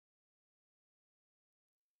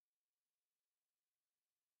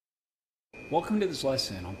Welcome to this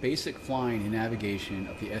lesson on basic flying and navigation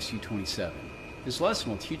of the Su-27. This lesson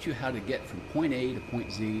will teach you how to get from point A to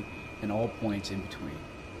point Z and all points in between.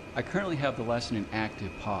 I currently have the lesson in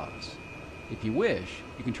active pause. If you wish,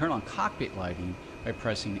 you can turn on cockpit lighting by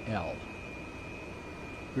pressing L.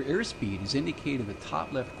 Your airspeed is indicated in the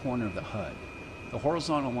top left corner of the HUD. The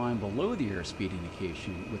horizontal line below the airspeed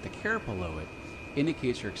indication with the caret below it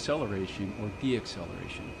indicates your acceleration or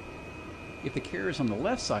deacceleration. If the caret is on the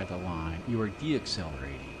left side of the line, you are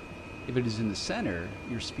deaccelerating. If it is in the center,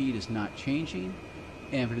 your speed is not changing,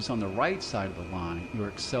 and if it is on the right side of the line, you are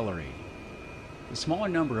accelerating. The smaller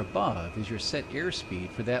number above is your set airspeed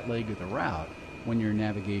for that leg of the route when you're in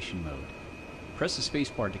navigation mode. Press the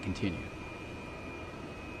spacebar to continue.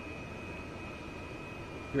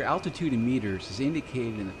 Your altitude in meters is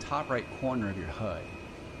indicated in the top right corner of your HUD.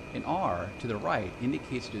 An R to the right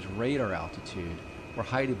indicates it is radar altitude, or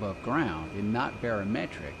height above ground, and not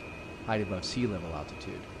barometric, height above sea level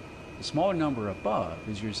altitude. The smaller number above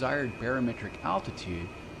is your desired barometric altitude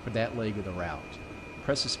for that leg of the route.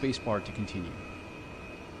 Press the spacebar to continue.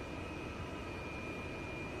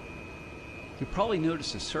 You'll probably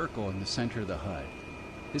notice a circle in the center of the HUD.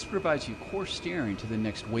 This provides you course steering to the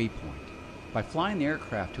next waypoint. By flying the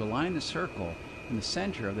aircraft to align the circle in the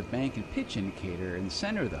center of the bank and pitch indicator in the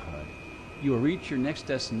center of the HUD, you will reach your next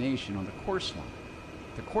destination on the course line.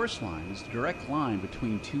 The course line is the direct line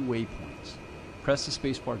between two waypoints. Press the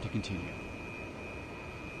spacebar to continue.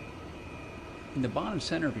 In the bottom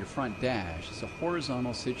center of your front dash is a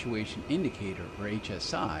horizontal situation indicator, or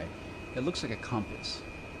HSI, that looks like a compass.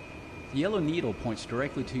 The yellow needle points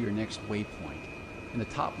directly to your next waypoint, and the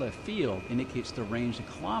top left field indicates the range in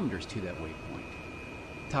kilometers to that waypoint.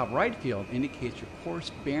 The top right field indicates your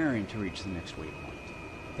course bearing to reach the next waypoint.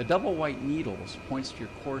 The double white needles points to your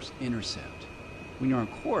course intercept. When you're on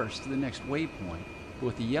course to the next waypoint,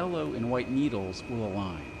 both the yellow and white needles will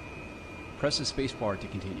align. Press the spacebar to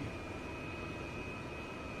continue.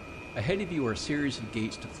 Ahead of you are a series of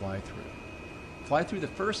gates to fly through. Fly through the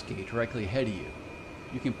first gate directly ahead of you.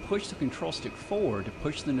 You can push the control stick forward to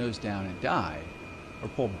push the nose down and dive, or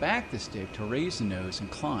pull back the stick to raise the nose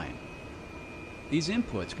and climb. These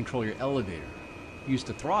inputs control your elevator. Use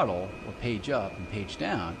the throttle, or page up and page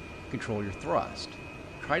down, to control your thrust.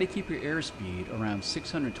 Try to keep your airspeed around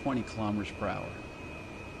 620 kilometers per hour.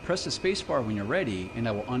 Press the spacebar when you're ready, and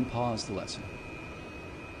I will unpause the lesson.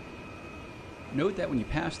 Note that when you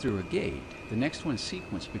pass through a gate, the next one's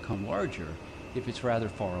sequence will become larger if it's rather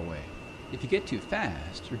far away. If you get too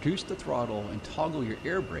fast, reduce the throttle and toggle your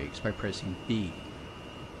air brakes by pressing B.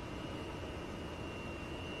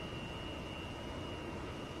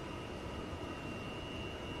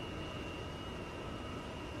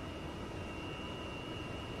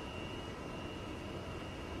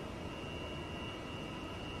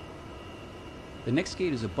 The next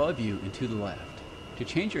gate is above you and to the left. To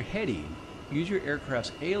change your heading, use your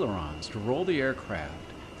aircraft's ailerons to roll the aircraft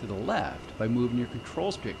to the left by moving your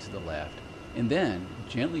control stick to the left and then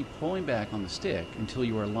gently pulling back on the stick until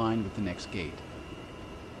you are aligned with the next gate.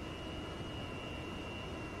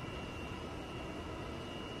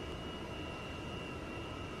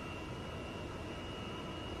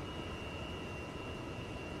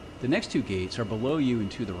 The next two gates are below you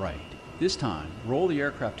and to the right. This time, roll the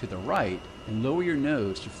aircraft to the right and lower your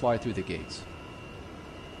nose to fly through the gates.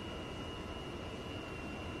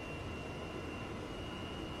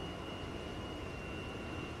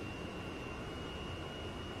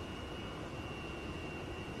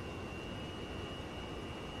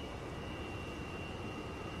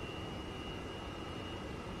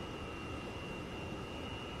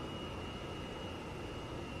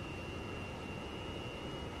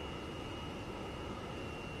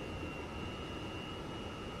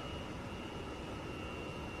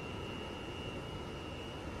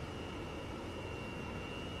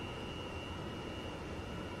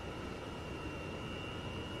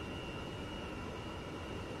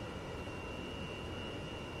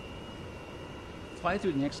 Fly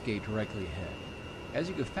through the next gate directly ahead. As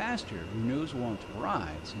you go faster, your nose will want to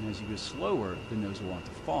rise, and as you go slower, the nose will want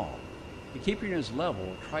to fall. To keep your nose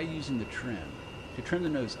level, try using the trim. To trim the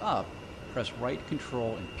nose up, press right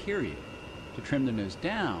control and period. To trim the nose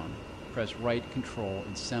down, press right control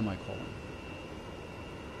and semicolon.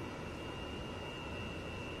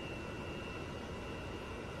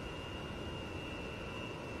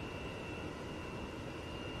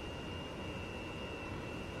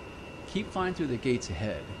 Keep flying through the gates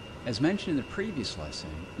ahead. As mentioned in the previous lesson,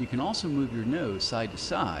 you can also move your nose side to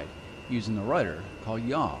side using the rudder called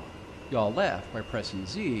yaw. Yaw left by pressing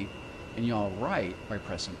Z, and yaw right by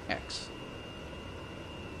pressing X.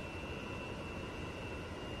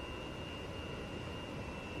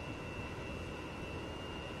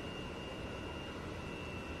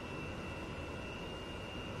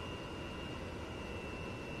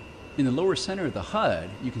 In the lower center of the HUD,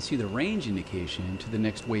 you can see the range indication to the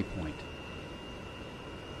next waypoint.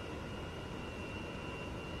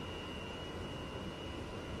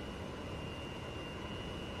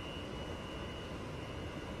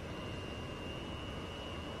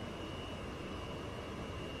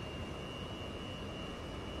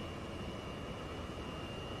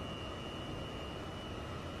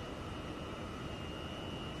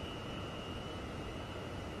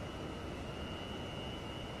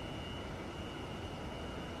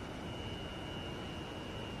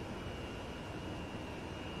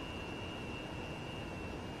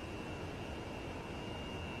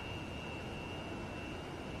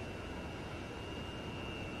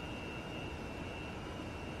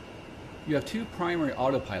 You have two primary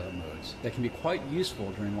autopilot modes that can be quite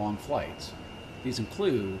useful during long flights. These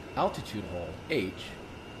include altitude hold, H,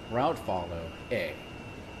 route follow, A.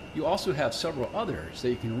 You also have several others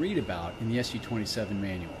that you can read about in the Su-27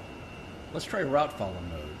 manual. Let's try route follow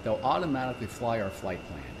mode that will automatically fly our flight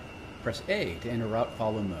plan. Press A to enter route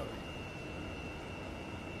follow mode.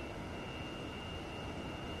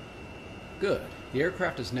 Good. The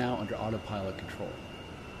aircraft is now under autopilot control.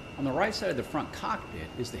 On the right side of the front cockpit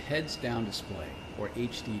is the heads down display, or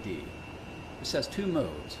HDD. This has two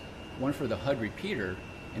modes, one for the HUD repeater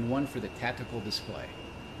and one for the tactical display.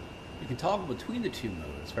 You can toggle between the two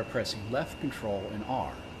modes by pressing left control and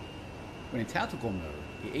R. When in tactical mode,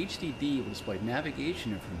 the HDD will display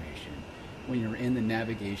navigation information when you're in the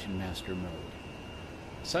navigation master mode.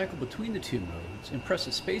 Cycle between the two modes and press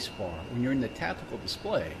the spacebar when you're in the tactical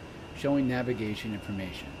display showing navigation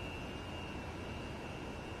information.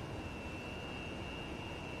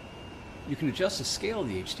 You can adjust the scale of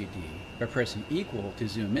the HDD by pressing equal to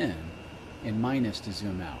zoom in and minus to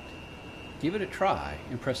zoom out. Give it a try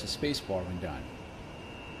and press the spacebar when done.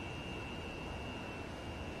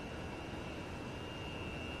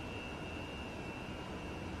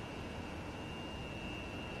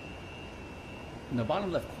 In the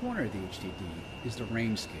bottom left corner of the HDD is the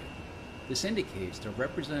range scale. This indicates the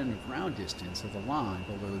representative ground distance of the line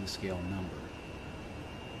below the scale number.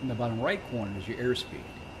 In the bottom right corner is your airspeed.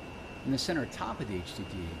 In the center top of the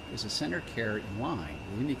HDD is a center caret in line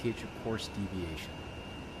that indicates your course deviation.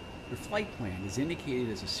 Your flight plan is indicated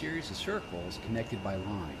as a series of circles connected by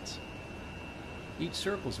lines. Each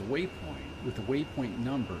circle is a waypoint with the waypoint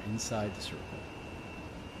number inside the circle.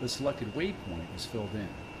 The selected waypoint is filled in.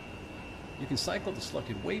 You can cycle the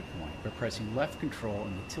selected waypoint by pressing left control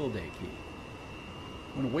and the tilde key.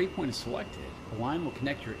 When a waypoint is selected, a line will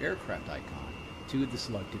connect your aircraft icon to the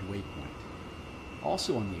selected waypoint.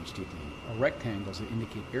 Also on the HDD are rectangles that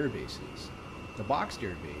indicate air bases. The boxed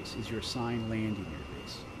air base is your assigned landing air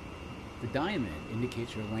base. The diamond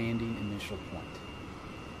indicates your landing initial point.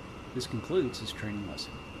 This concludes this training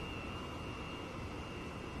lesson.